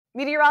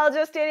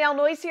Meteorologist Danielle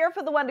Noyes here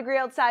for the 1 Degree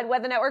Outside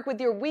Weather Network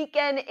with your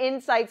weekend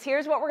insights.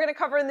 Here's what we're going to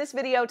cover in this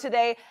video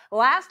today.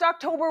 Last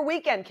October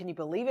weekend, can you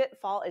believe it?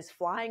 Fall is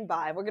flying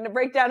by. We're going to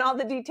break down all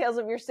the details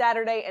of your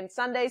Saturday and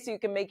Sunday so you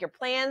can make your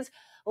plans.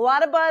 A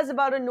lot of buzz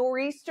about a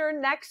nor'easter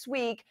next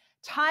week.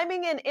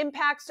 Timing and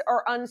impacts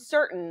are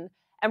uncertain,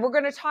 and we're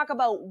going to talk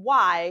about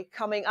why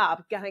coming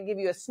up. Going to give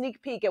you a sneak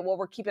peek at what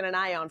we're keeping an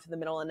eye on for the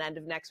middle and end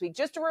of next week.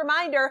 Just a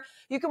reminder,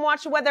 you can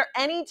watch the weather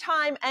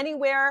anytime,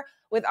 anywhere,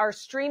 with our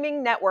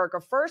streaming network, or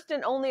first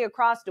and only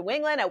across New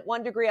England at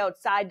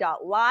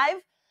 1degreeoutside.live,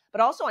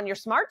 but also on your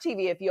smart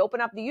TV. If you open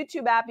up the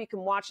YouTube app, you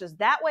can watch us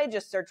that way.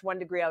 Just search 1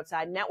 Degree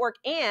Outside Network,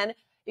 and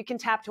you can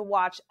tap to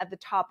watch at the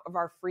top of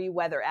our free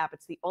weather app.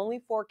 It's the only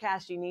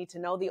forecast you need to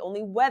know, the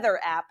only weather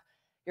app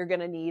you're going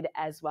to need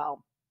as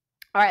well.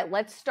 All right,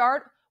 let's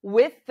start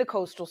with the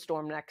coastal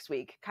storm next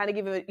week. Kind of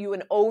give you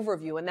an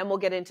overview, and then we'll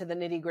get into the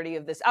nitty-gritty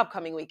of this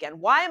upcoming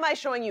weekend. Why am I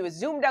showing you a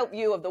zoomed out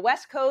view of the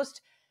West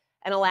Coast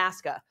and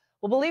Alaska?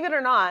 Well, believe it or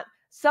not,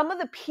 some of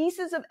the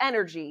pieces of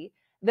energy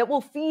that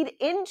will feed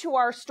into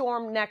our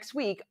storm next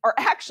week are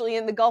actually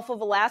in the Gulf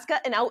of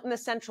Alaska and out in the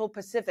central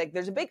Pacific.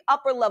 There's a big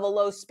upper level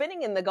low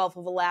spinning in the Gulf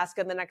of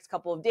Alaska in the next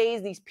couple of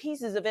days. These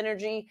pieces of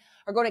energy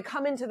are going to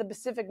come into the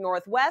Pacific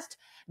Northwest,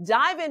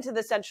 dive into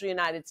the central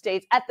United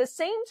States. At the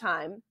same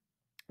time,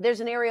 there's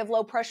an area of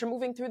low pressure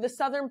moving through the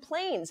southern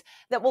plains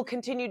that will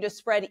continue to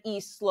spread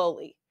east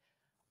slowly.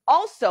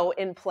 Also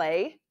in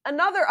play,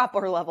 another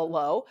upper level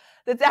low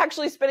that's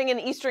actually spinning in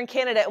eastern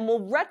Canada and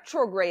will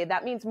retrograde.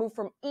 That means move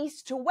from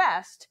east to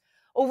west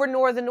over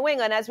northern New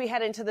England as we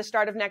head into the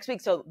start of next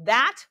week. So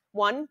that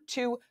 1,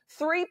 2,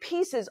 3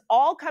 pieces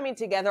all coming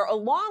together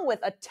along with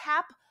a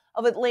tap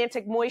of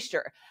Atlantic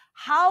moisture.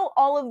 How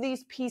all of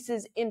these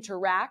pieces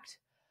interact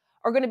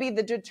are going to be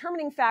the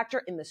determining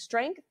factor in the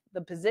strength,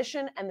 the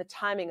position, and the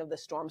timing of the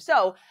storm.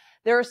 So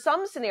there are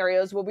some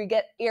scenarios where we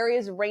get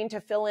areas of rain to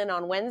fill in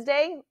on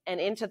Wednesday and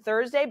into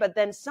Thursday, but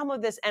then some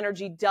of this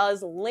energy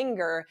does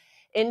linger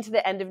into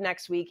the end of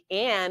next week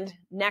and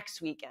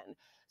next weekend.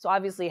 So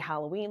obviously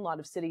Halloween, a lot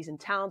of cities and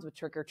towns with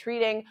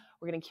trick-or-treating.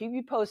 We're going to keep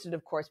you posted,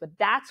 of course, but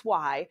that's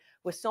why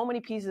with so many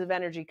pieces of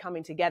energy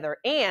coming together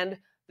and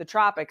the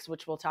tropics,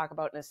 which we'll talk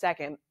about in a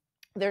second,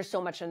 there's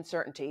so much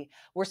uncertainty.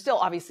 We're still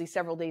obviously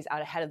several days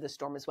out ahead of the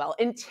storm as well.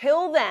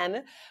 Until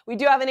then, we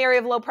do have an area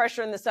of low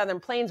pressure in the southern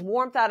plains,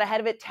 warmth out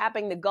ahead of it,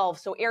 tapping the Gulf.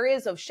 So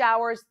areas of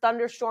showers,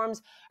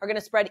 thunderstorms are going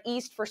to spread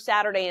east for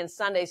Saturday and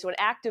Sunday. So an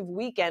active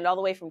weekend all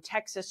the way from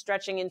Texas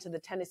stretching into the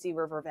Tennessee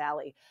River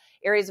Valley.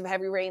 Areas of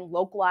heavy rain,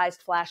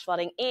 localized flash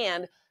flooding,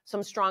 and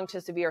some strong to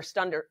severe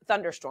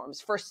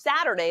thunderstorms. For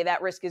Saturday,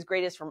 that risk is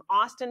greatest from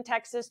Austin,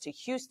 Texas to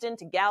Houston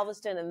to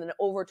Galveston and then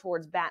over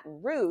towards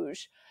Baton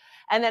Rouge.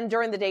 And then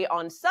during the day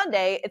on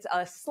Sunday, it's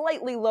a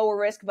slightly lower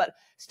risk, but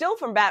still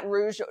from Baton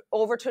Rouge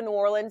over to New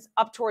Orleans,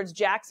 up towards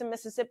Jackson,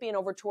 Mississippi, and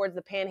over towards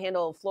the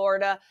panhandle of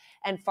Florida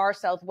and far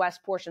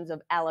southwest portions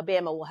of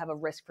Alabama will have a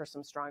risk for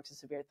some strong to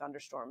severe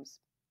thunderstorms.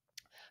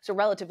 So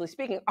relatively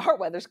speaking, our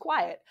weather's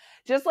quiet.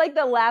 Just like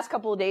the last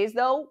couple of days,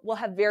 though, we'll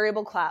have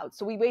variable clouds.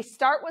 So we may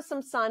start with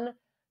some sun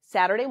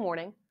Saturday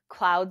morning.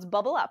 Clouds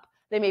bubble up.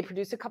 They may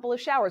produce a couple of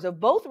showers of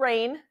both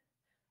rain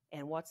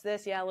and what's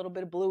this? Yeah, a little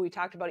bit of blue. We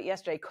talked about it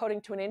yesterday, coating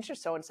to an inch or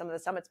so in some of the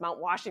summits, Mount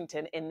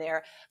Washington in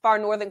there. Far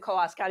northern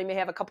Coos County may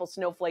have a couple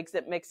snowflakes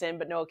that mix in,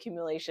 but no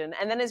accumulation.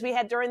 And then as we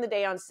head during the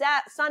day on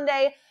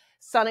Sunday,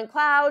 sun and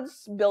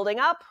clouds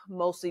building up,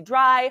 mostly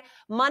dry.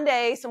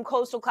 Monday, some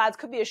coastal clouds,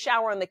 could be a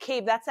shower in the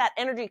Cape. That's that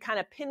energy kind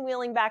of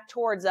pinwheeling back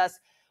towards us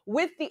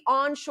with the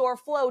onshore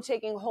flow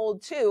taking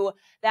hold too.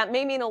 That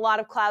may mean a lot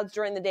of clouds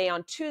during the day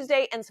on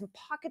Tuesday and some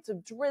pockets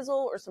of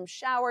drizzle or some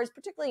showers,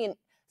 particularly in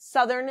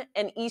southern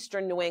and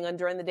eastern New England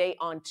during the day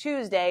on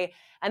Tuesday.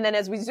 And then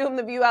as we zoom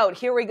the view out,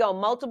 here we go.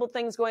 Multiple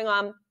things going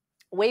on.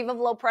 Wave of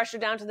low pressure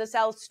down to the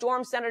south,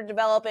 storm center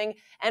developing,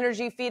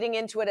 energy feeding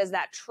into it as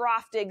that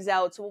trough digs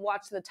out. So we'll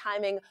watch the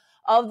timing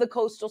of the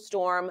coastal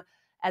storm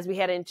as we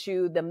head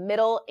into the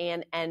middle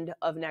and end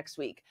of next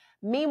week.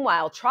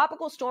 Meanwhile,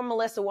 Tropical Storm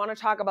Melissa, want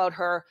to talk about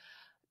her,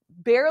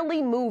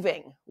 barely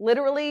moving,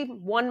 literally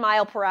 1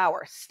 mile per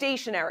hour,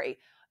 stationary,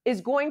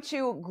 is going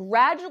to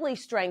gradually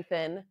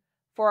strengthen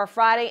for our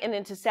Friday and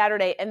into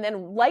Saturday, and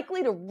then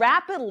likely to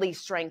rapidly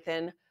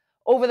strengthen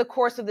over the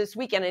course of this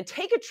weekend and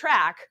take a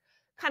track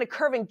kind of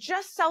curving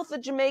just south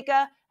of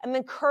Jamaica and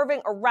then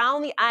curving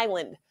around the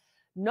island.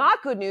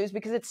 Not good news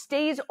because it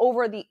stays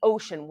over the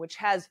ocean, which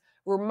has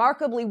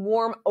remarkably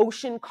warm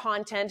ocean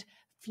content,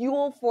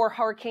 fuel for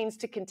hurricanes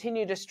to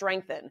continue to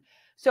strengthen.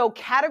 So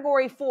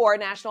Category 4,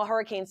 National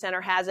Hurricane Center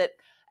has it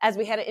as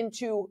we head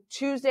into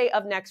Tuesday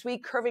of next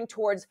week, curving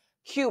towards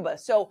Cuba.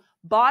 So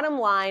bottom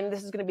line,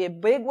 this is going to be a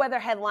big weather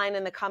headline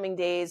in the coming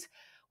days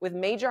with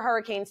major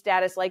hurricane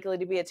status likely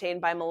to be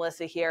attained by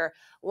Melissa here.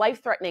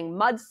 Life-threatening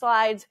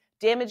mudslides,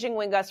 damaging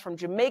wind gusts from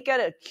Jamaica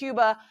to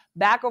Cuba,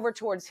 back over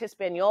towards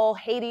Hispaniola,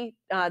 Haiti,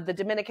 the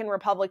Dominican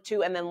Republic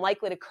too, and then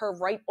likely to curve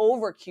right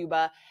over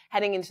Cuba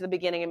heading into the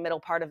beginning and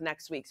middle part of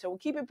next week. So we'll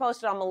keep you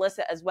posted on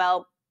Melissa as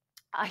well.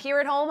 Here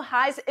at home,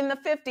 highs in the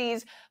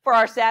 50s for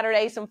our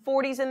Saturday, some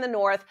 40s in the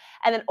north.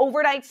 And then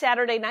overnight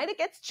Saturday night, it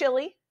gets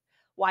chilly.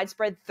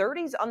 Widespread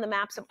 30s on the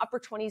map, some upper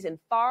 20s in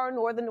far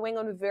northern New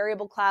England with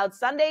variable clouds.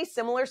 Sunday,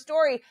 similar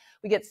story.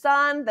 We get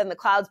sun, then the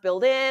clouds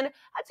build in.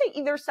 I'd say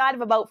either side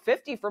of about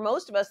 50 for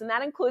most of us, and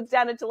that includes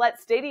down at Gillette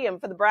Stadium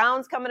for the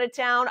Browns coming to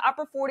town.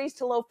 Upper 40s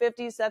to low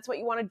 50s, so that's what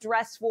you want to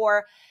dress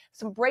for.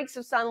 Some breaks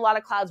of sun, a lot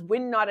of clouds,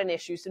 wind not an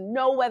issue, so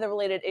no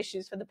weather-related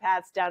issues for the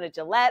Pats down at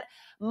Gillette.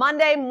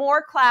 Monday,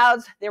 more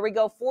clouds. There we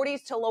go,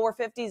 40s to lower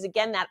 50s.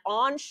 Again, that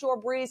onshore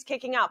breeze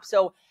kicking up,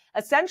 so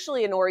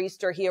essentially a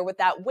nor'easter here with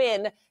that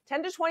wind,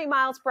 10 to 20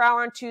 miles per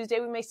hour on Tuesday.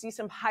 We may see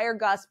some higher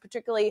gusts,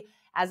 particularly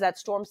as that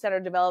storm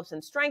center develops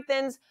and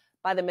strengthens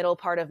by the middle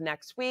part of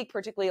next week,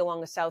 particularly along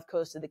the south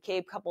coast of the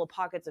Cape. Couple of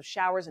pockets of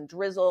showers and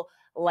drizzle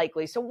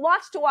likely. So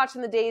lots to watch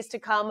in the days to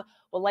come.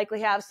 We'll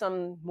likely have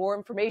some more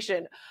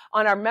information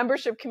on our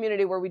membership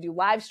community where we do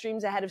live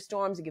streams ahead of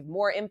storms and give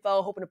more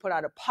info, hoping to put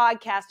out a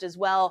podcast as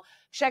well.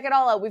 Check it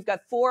all out. We've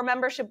got 4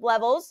 membership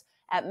levels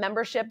at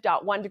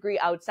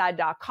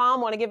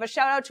membership.onedegreeoutside.com. Want to give a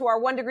shout out to our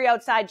 1 Degree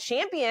Outside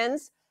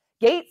champions,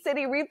 Gate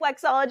City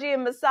Reflexology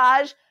and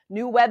Massage,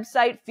 new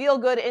website, feel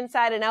good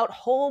inside and out,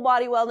 whole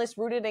body wellness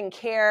rooted in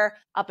care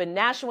up in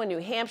Nashua, New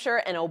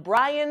Hampshire, and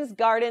O'Brien's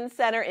Garden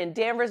Center in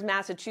Danvers,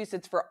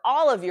 Massachusetts for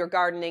all of your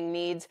gardening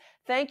needs.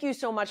 Thank you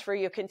so much for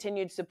your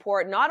continued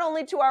support, not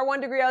only to our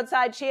 1 Degree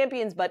Outside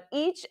champions, but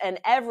each and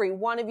every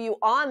one of you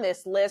on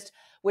this list,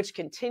 which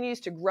continues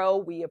to grow.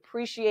 We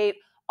appreciate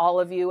all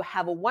of you.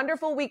 Have a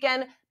wonderful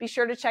weekend. Be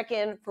sure to check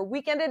in for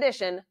Weekend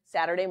Edition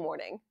Saturday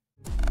morning.